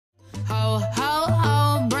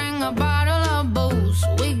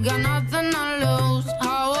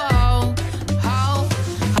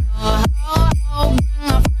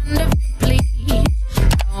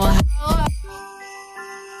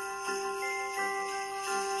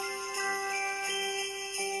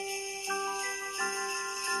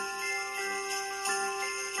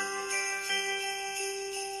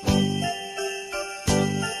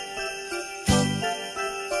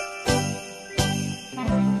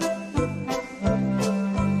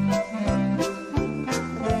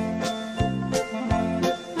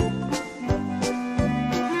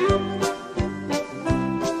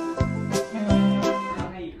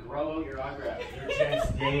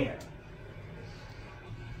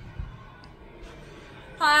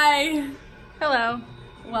Hi. Hello.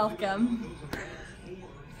 Welcome.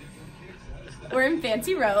 We're in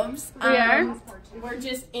fancy robes. We are. We're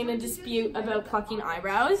just in a dispute about plucking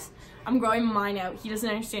eyebrows. I'm growing mine out. He doesn't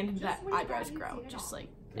understand that eyebrows grow, just like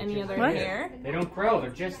any other hair. They don't grow,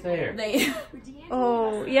 they're just there. They.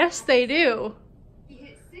 Oh, yes they do.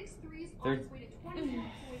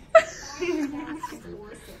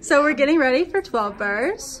 So we're getting ready for 12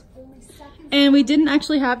 bars. And we didn't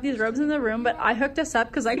actually have these robes in the room, but I hooked us up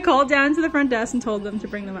because I called down to the front desk and told them to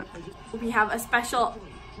bring them up. We have a special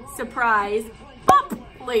surprise pop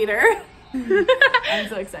later. I'm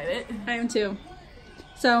so excited. I am too.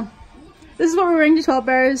 So, this is what we're wearing to 12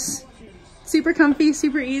 bars. Super comfy,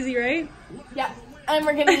 super easy, right? Yeah. And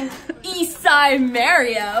we're getting East Side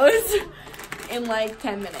Mario's in like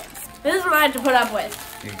 10 minutes. This is what I had to put up with.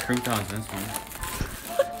 You croutons this one.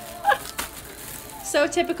 So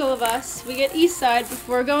typical of us. We get East Side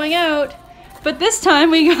before going out. But this time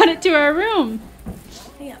we got it to our room.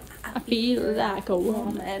 Yeah, I feel like a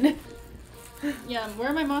woman. Yeah, where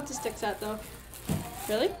are my matzo sticks at though?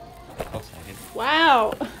 Really? I'll take it.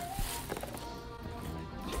 Wow.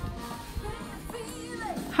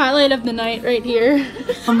 Highlight of the night right here.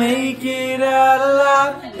 I'll make it out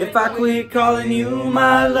alive if I quit calling you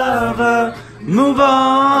my lover. Move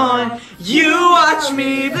on. You watch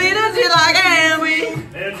me bleed until I can't breathe.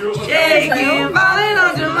 Shaking, falling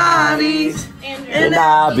onto my knees. And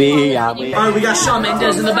I'll be. Alright, we got Shawn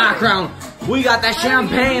Mendes in the background. We got that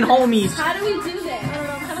champagne, homies. How do we do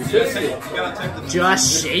this?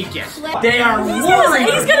 Just shake it. They are worried.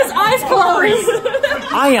 He's got his eyes closed.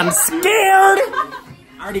 I am scared.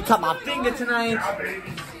 I already cut my finger tonight.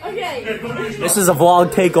 Okay. This is a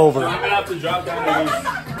vlog takeover. I'm gonna have to drop down to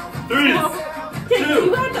 3, 2.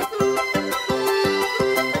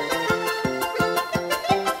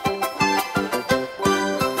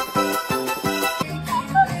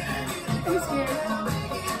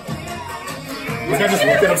 This guy just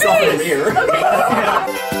looked at himself in the mirror.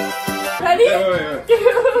 Ready? Wait.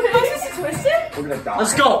 Is this twisted? We're gonna die.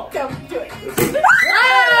 Let's go. Go, do it.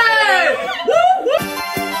 Hey! Woo! Woo!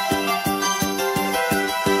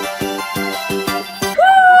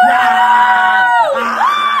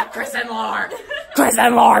 Chris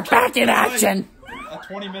and Laura back in action. A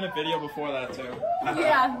 20-minute video before that too.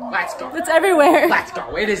 Yeah. Let's go. It's everywhere. Let's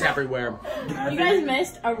go. It is everywhere. You guys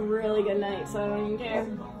missed a really good night, so I don't even care.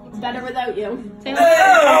 It's better without you. Hey!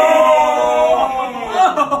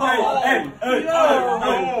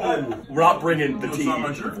 We're not bringing the tea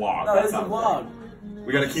into the vlog. No, it's a vlog.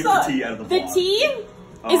 We gotta keep the tea out of the vlog. The tea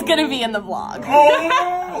is gonna be in the vlog.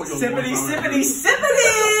 Oh! Sippity, sippity,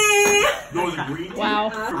 sippity! Those green tea. Wow.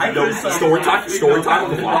 Story time on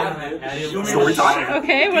the vlog. Story time.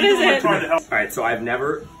 Okay, what is it? Alright, so I've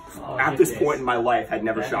never, at this point in my life, had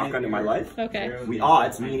never shotgunned in my life. Okay. Me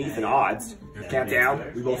and Ethan odds. Count down,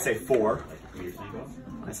 we both say 4.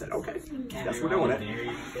 I said, okay, guess we're doing it.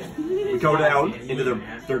 We go down into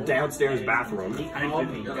their downstairs bathroom. These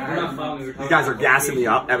guys are gassing me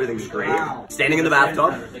up, everything's great. Standing in the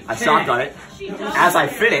bathtub, I shotgun it. As I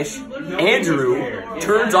finish, Andrew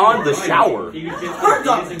turns on the shower.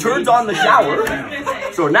 Turns on the shower.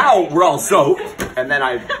 So now we're all soaked, and then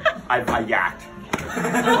I yacked.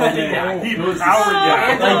 He was our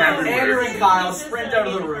Andrew and Kyle sprint out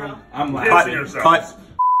of the room. I'm Cut.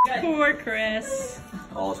 Poor Chris.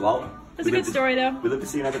 All is well. That's a good story though. We live to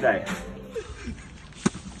see another day.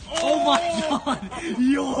 Oh my god!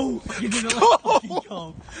 Yo! You're gonna let fucking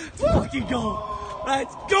go! Fucking go!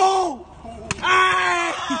 Let's go!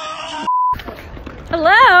 Ah!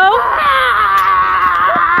 Hello!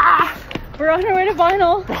 We're on our way to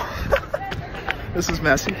vinyl. This is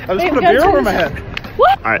messy. I just Hey, put a we beer gotta over my turn head.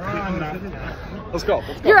 What? Alright. Let's go.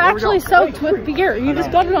 You're actually soaked with beer. You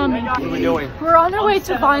just got it on me. What are we doing? We're on our way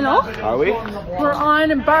to vinyl. Are we? We're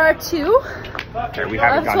on bar 2. Okay, we Of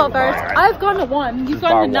haven't gotten 12 to bars. bar yet. I've gone to 1. You've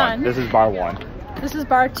gone to none. This is bar 1. This is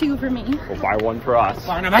bar 2 for me. We'll buy 1 for us.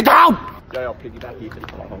 Fine, I'm down! Yeah, I'll piggyback Ethan.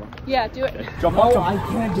 Hold on. Yeah, do it. Jump on. I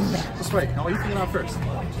can't do that. This way. No, Ethan out first.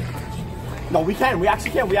 No, we can. We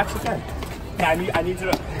actually can. Yeah, I need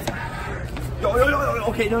to. Yo.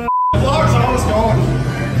 Okay, no. Vlog's always going.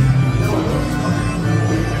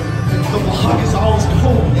 The vlog is always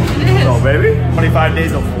going. So, baby, 25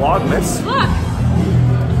 days of Vlogmas. Look!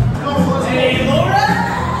 Hey, Laura!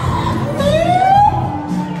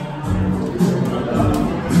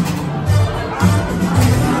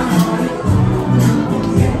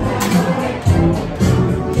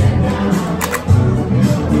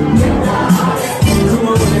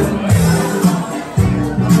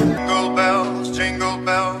 Jingle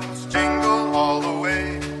bells, jingle all the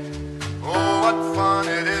way. Oh, what fun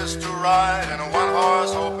it is to ride in a one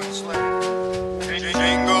one-horse open sleigh.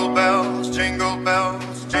 Jingle bells,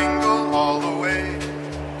 jingle all the way.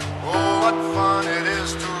 Oh, what fun it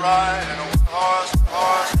is to ride in a one-horse.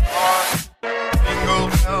 Jingle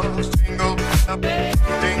bells, jingle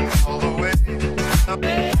all the way.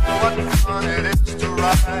 What fun it is to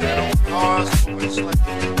ride in a one-horse open sleigh.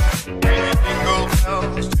 Jingle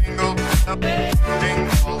bells, jingle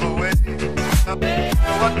all the way.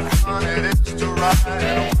 What fun it is to ride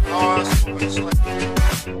in a one-horse open sleigh.